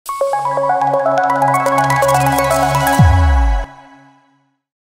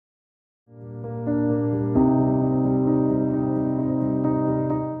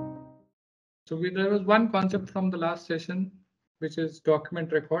one concept from the last session, which is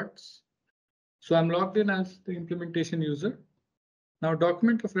document records. So I'm logged in as the implementation user. Now,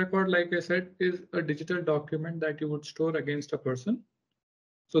 document of record, like I said, is a digital document that you would store against a person.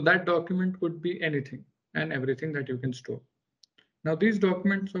 So that document could be anything and everything that you can store. Now, these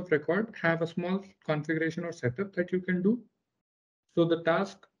documents of record have a small configuration or setup that you can do. So the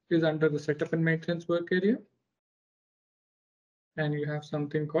task is under the setup and maintenance work area. And you have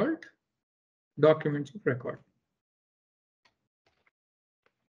something called documents of record.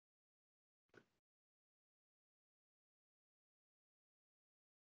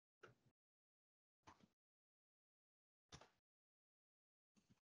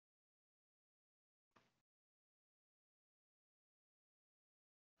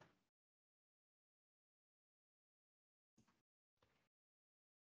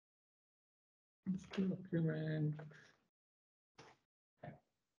 Document.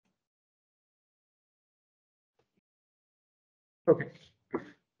 Okay.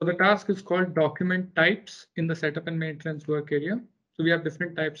 So the task is called document types in the setup and maintenance work area. So we have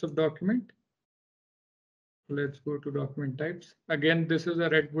different types of document. Let's go to document types. Again, this is a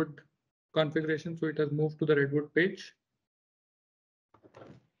Redwood configuration, so it has moved to the Redwood page.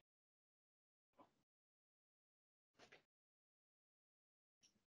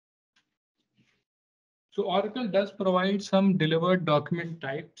 So Oracle does provide some delivered document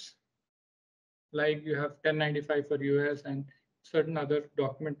types, like you have 1095 for US and certain other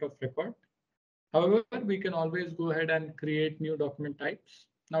document of record. However, we can always go ahead and create new document types.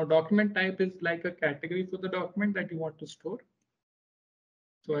 Now, document type is like a category for the document that you want to store.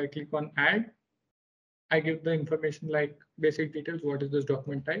 So I click on add. I give the information like basic details. What is this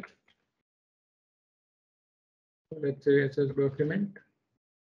document type? So let's say it says document.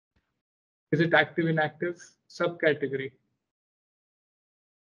 Is it active, inactive? Subcategory.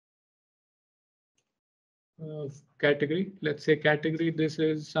 Category. Let's say category. This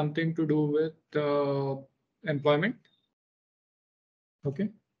is something to do with employment. Okay.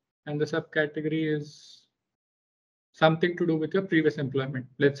 And the subcategory is something to do with your previous employment.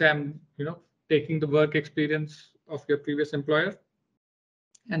 Let's say I'm, taking the work experience of your previous employer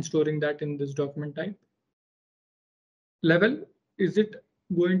and storing that in this document type. Level, is it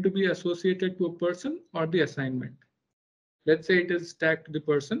going to be associated to a person or the assignment? Let's say it is tagged to the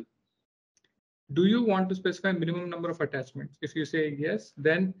person. Do you want to specify minimum number of attachments? If you say yes,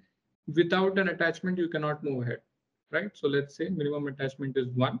 then without an attachment, you cannot move ahead, right? So let's say minimum attachment is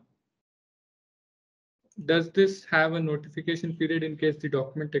 1. Does this have a notification period in case the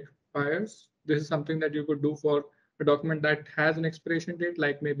document expires? This is something that you could do for a document that has an expiration date,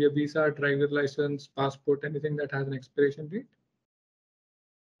 like maybe a visa, driver license, passport, anything that has an expiration date.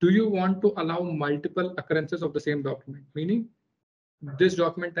 Do you want to allow multiple occurrences of the same document? Meaning this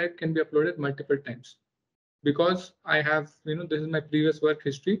document type can be uploaded multiple times. Because I have, this is my previous work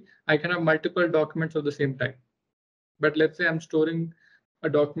history, I can have multiple documents of the same type. But let's say I'm storing a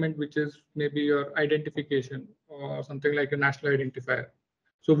document which is maybe your identification or something like a national identifier.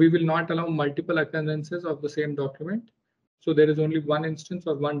 So we will not allow multiple occurrences of the same document. So there is only one instance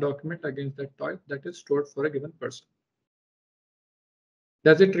or one document against that type that is stored for a given person.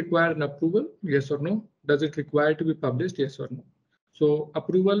 Does it require an approval? Yes or no? Does it require to be published? Yes or no? So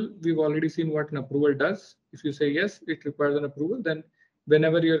approval, we've already seen what an approval does. If you say yes, it requires an approval, then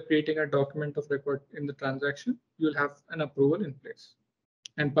whenever you're creating a document of record in the transaction, you'll have an approval in place.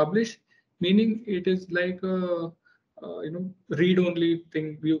 And publish, meaning it is like a read-only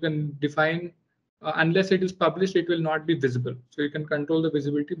thing. You can define unless it is published, it will not be visible. So you can control the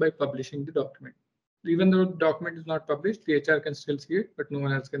visibility by publishing the document. Even though the document is not published, the HR can still see it, but no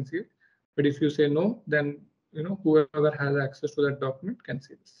one else can see it. But if you say no, then whoever has access to that document can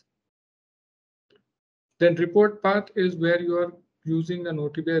see this. Then report path is where you are using an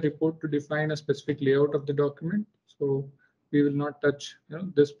OTBI report to define a specific layout of the document. So we will not touch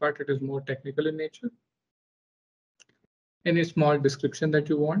this part. It is more technical in nature. Any small description that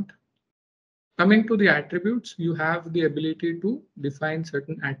you want. Coming to the attributes, you have the ability to define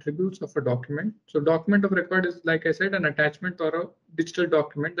certain attributes of a document. So document of record is, like I said, an attachment or a digital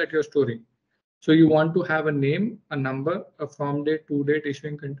document that you're storing. So you want to have a name, a number, a form date, to date,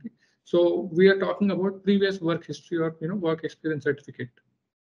 issuing country. So we are talking about previous work history or work experience certificate.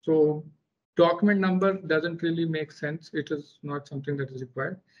 So document number doesn't really make sense. It is not something that is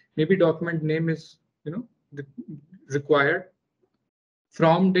required. Maybe document name is required.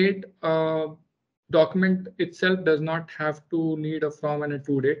 From date, document itself does not have to need a from and a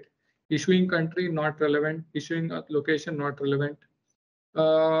to date. Issuing country not relevant. Issuing location not relevant.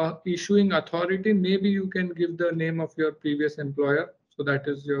 Issuing authority, maybe you can give the name of your previous employer. So that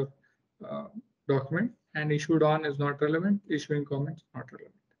is your document, and issued on is not relevant, issuing comments not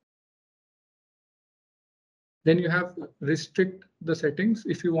relevant. Then you have restrict the settings.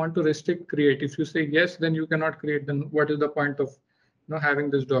 If you want to restrict create, if you say yes, then you cannot create, then what is the point of having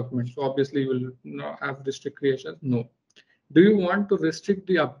this document? So obviously you will not have restrict creation. No. Do you want to restrict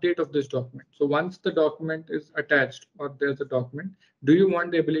the update of this document? So once the document is attached or there's a document, do you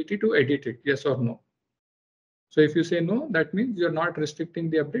want the ability to edit it? Yes or no? So if you say no, that means you're not restricting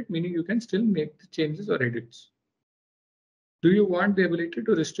the update, meaning you can still make the changes or edits. Do you want the ability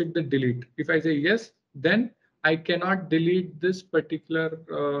to restrict the delete? If I say yes, then I cannot delete this particular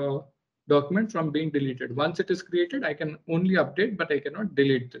document from being deleted. Once it is created, I can only update, but I cannot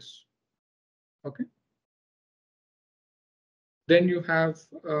delete this. Okay. Then you have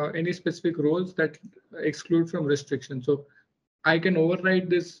any specific roles that exclude from restriction. So I can override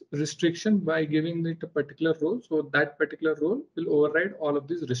this restriction by giving it a particular role. So that particular role will override all of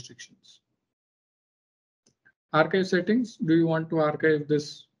these restrictions. Archive settings. Do you want to archive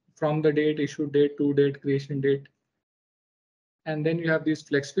this from the date, issue date, to date, creation date? And then you have these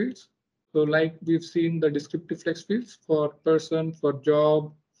flex fields. So like we've seen the descriptive flex fields for person, for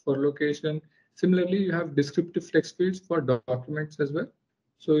job, for location. Similarly, you have descriptive flex fields for documents as well.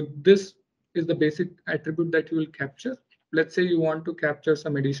 So this is the basic attribute that you will capture. Let's say you want to capture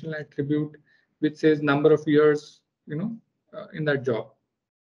some additional attribute which says number of years, in that job.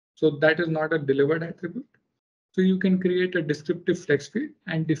 So that is not a delivered attribute. So you can create a descriptive flex field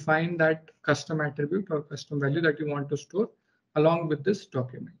and define that custom attribute or custom value that you want to store along with this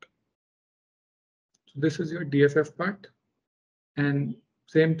document. So this is your DFF part, and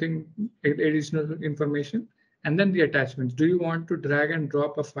same thing, additional information, and then the attachments. Do you want to drag and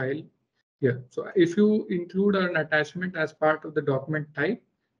drop a file here? So if you include an attachment as part of the document type,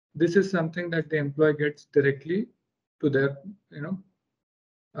 this is something that the employee gets directly to their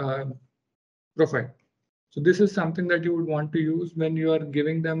profile. So this is something that you would want to use when you are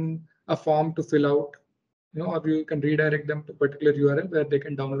giving them a form to fill out, or you can redirect them to a particular URL where they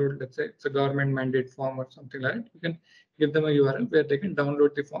can download. Let's say it's a government mandate form or something like that. You can give them a URL where they can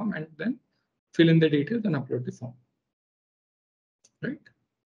download the form and then fill in the details and upload the form. Right.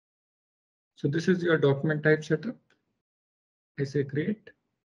 So this is your document type setup. I say create,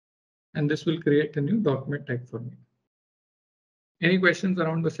 and this will create a new document type for me. Any questions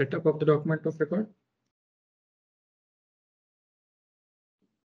around the setup of the document of record?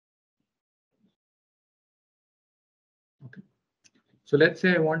 Okay. So let's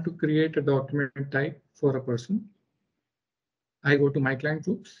say I want to create a document type for a person. I go to my client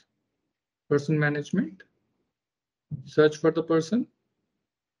groups, person management, search for the person.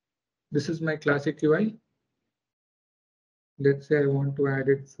 This is my classic UI. Let's say I want to add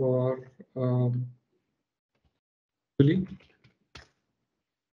it for Julie.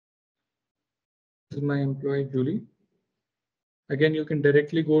 This is my employee Julie. Again, you can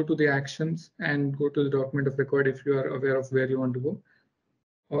directly go to the actions and go to the document of record if you are aware of where you want to go,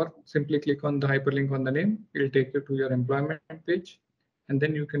 or simply click on the hyperlink on the name. It will take you to your employment page, and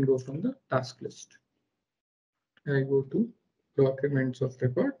then you can go from the task list. I go to documents of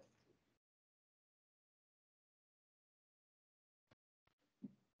record.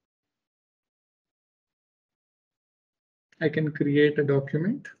 I can create a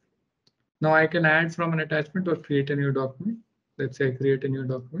document. Now I can add from an attachment or create a new document. Let's say I create a new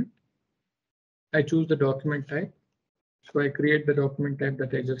document. I choose the document type. So I create the document type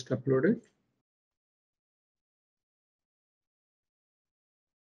that I just uploaded.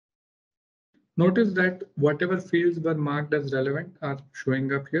 Notice that whatever fields were marked as relevant are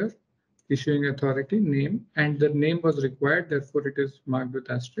showing up here. Issuing authority, name, and the name was required, therefore it is marked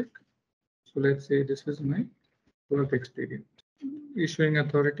with asterisk. So let's say this is my work experience. Issuing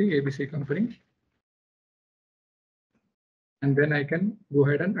authority, ABC company. And then I can go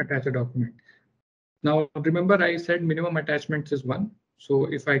ahead and attach a document. Now, remember I said minimum attachments is 1.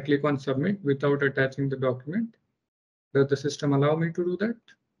 So if I click on submit without attaching the document, does the system allow me to do that?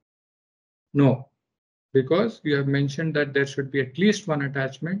 No, because you have mentioned that there should be at least 1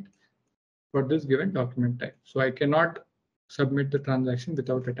 attachment for this given document type. So I cannot submit the transaction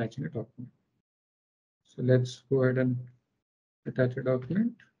without attaching a document. So let's go ahead and attach a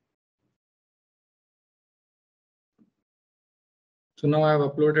document. So now I have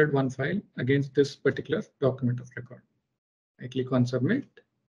uploaded 1 file against this particular document of record. I click on submit,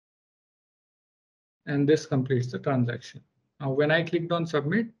 and this completes the transaction. Now, when I clicked on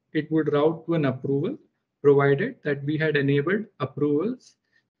submit, it would route to an approval, provided that we had enabled approvals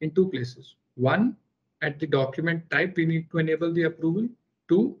in 2 places. 1, at the document type, we need to enable the approval.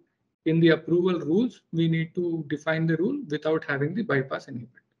 2, in the approval rules, we need to define the rule without having the bypass enabled.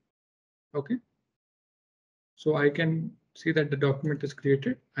 Okay. So I can see that the document is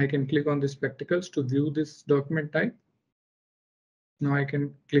created. I can click on the spectacles to view this document type. Now I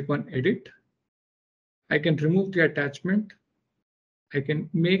can click on edit. I can remove the attachment. I can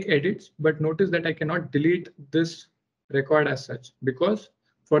make edits, but notice that I cannot delete this record as such because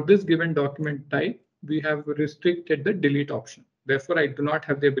for this given document type, we have restricted the delete option. Therefore, I do not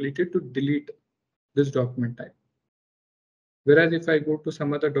have the ability to delete this document type. Whereas if I go to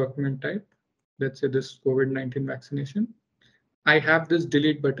some other document type, let's say this COVID-19 vaccination, I have this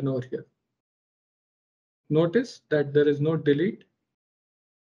delete button over here. Notice that there is no delete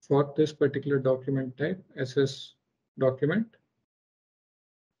for this particular document type, SS document,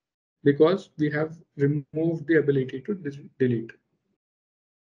 because we have removed the ability to delete.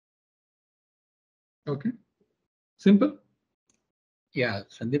 Okay, simple. Yeah,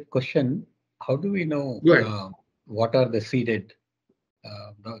 Sandeep, question: how do we know what are the seeded,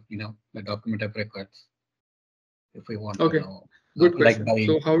 the document of records? If we want to know, good question. Like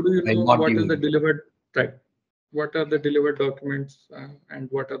so, how do you know what is the delivered type? What are the delivered documents and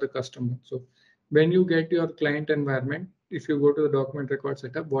what are the custom ones? So, when you get your client environment, if you go to the document record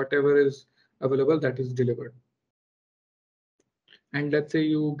setup, whatever is available, that is delivered. And let's say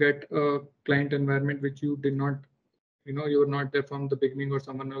you get a client environment which you did not, you were not there from the beginning or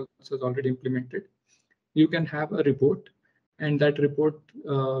someone else has already implemented. You can have a report, and that report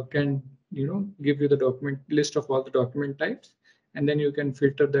can, give you the document list of all the document types, and then you can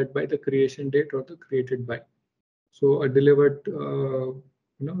filter that by the creation date or the created by. So a delivered,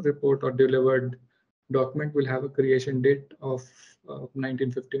 report or delivered document will have a creation date of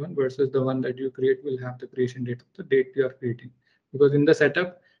 1951 versus the one that you create will have the creation date of the date you are creating. Because in the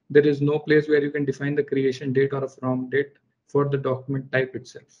setup, there is no place where you can define the creation date or a from date for the document type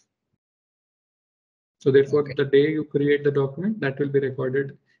itself. So therefore, the day you create the document, that will be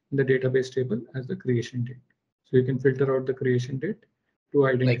recorded in the database table as the creation date. So you can filter out the creation date to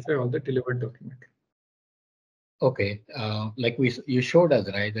identify all the delivered document. Okay, like you showed us,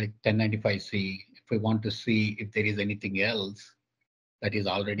 right, like 1095C, if we want to see if there is anything else that is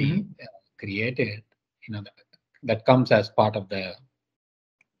already created, that comes as part of the.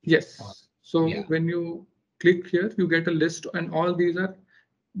 Yes. So when you click here, you get a list and all these are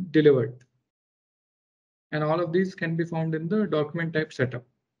delivered. And all of these can be found in the document type setup.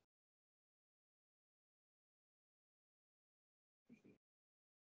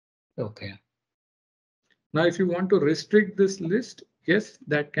 Okay. Now, if you want to restrict this list, yes,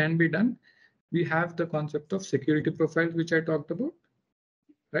 that can be done. We have the concept of security profiles, which I talked about,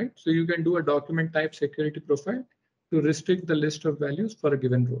 right? So you can do a document type security profile to restrict the list of values for a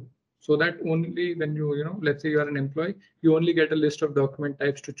given role. So that only when let's say you are an employee, you only get a list of document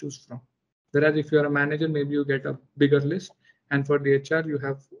types to choose from. Whereas if you are a manager, maybe you get a bigger list. And for the HR, you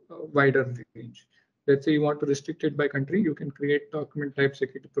have a wider range. Let's say you want to restrict it by country, you can create document type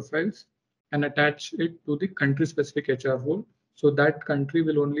security profiles and attach it to the country specific HR role. So that country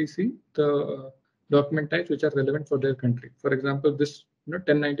will only see the document types which are relevant for their country. For example, this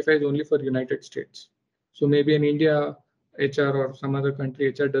 1095 is only for United States. So maybe in India, HR or some other country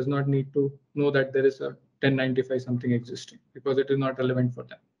HR does not need to know that there is a 1095 something existing because it is not relevant for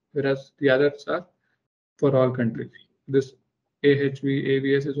them. Whereas the others are for all countries. This AHV,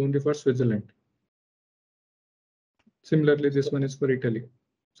 AVS is only for Switzerland. Similarly, this one is for Italy.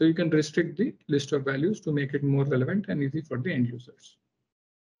 So you can restrict the list of values to make it more relevant and easy for the end users.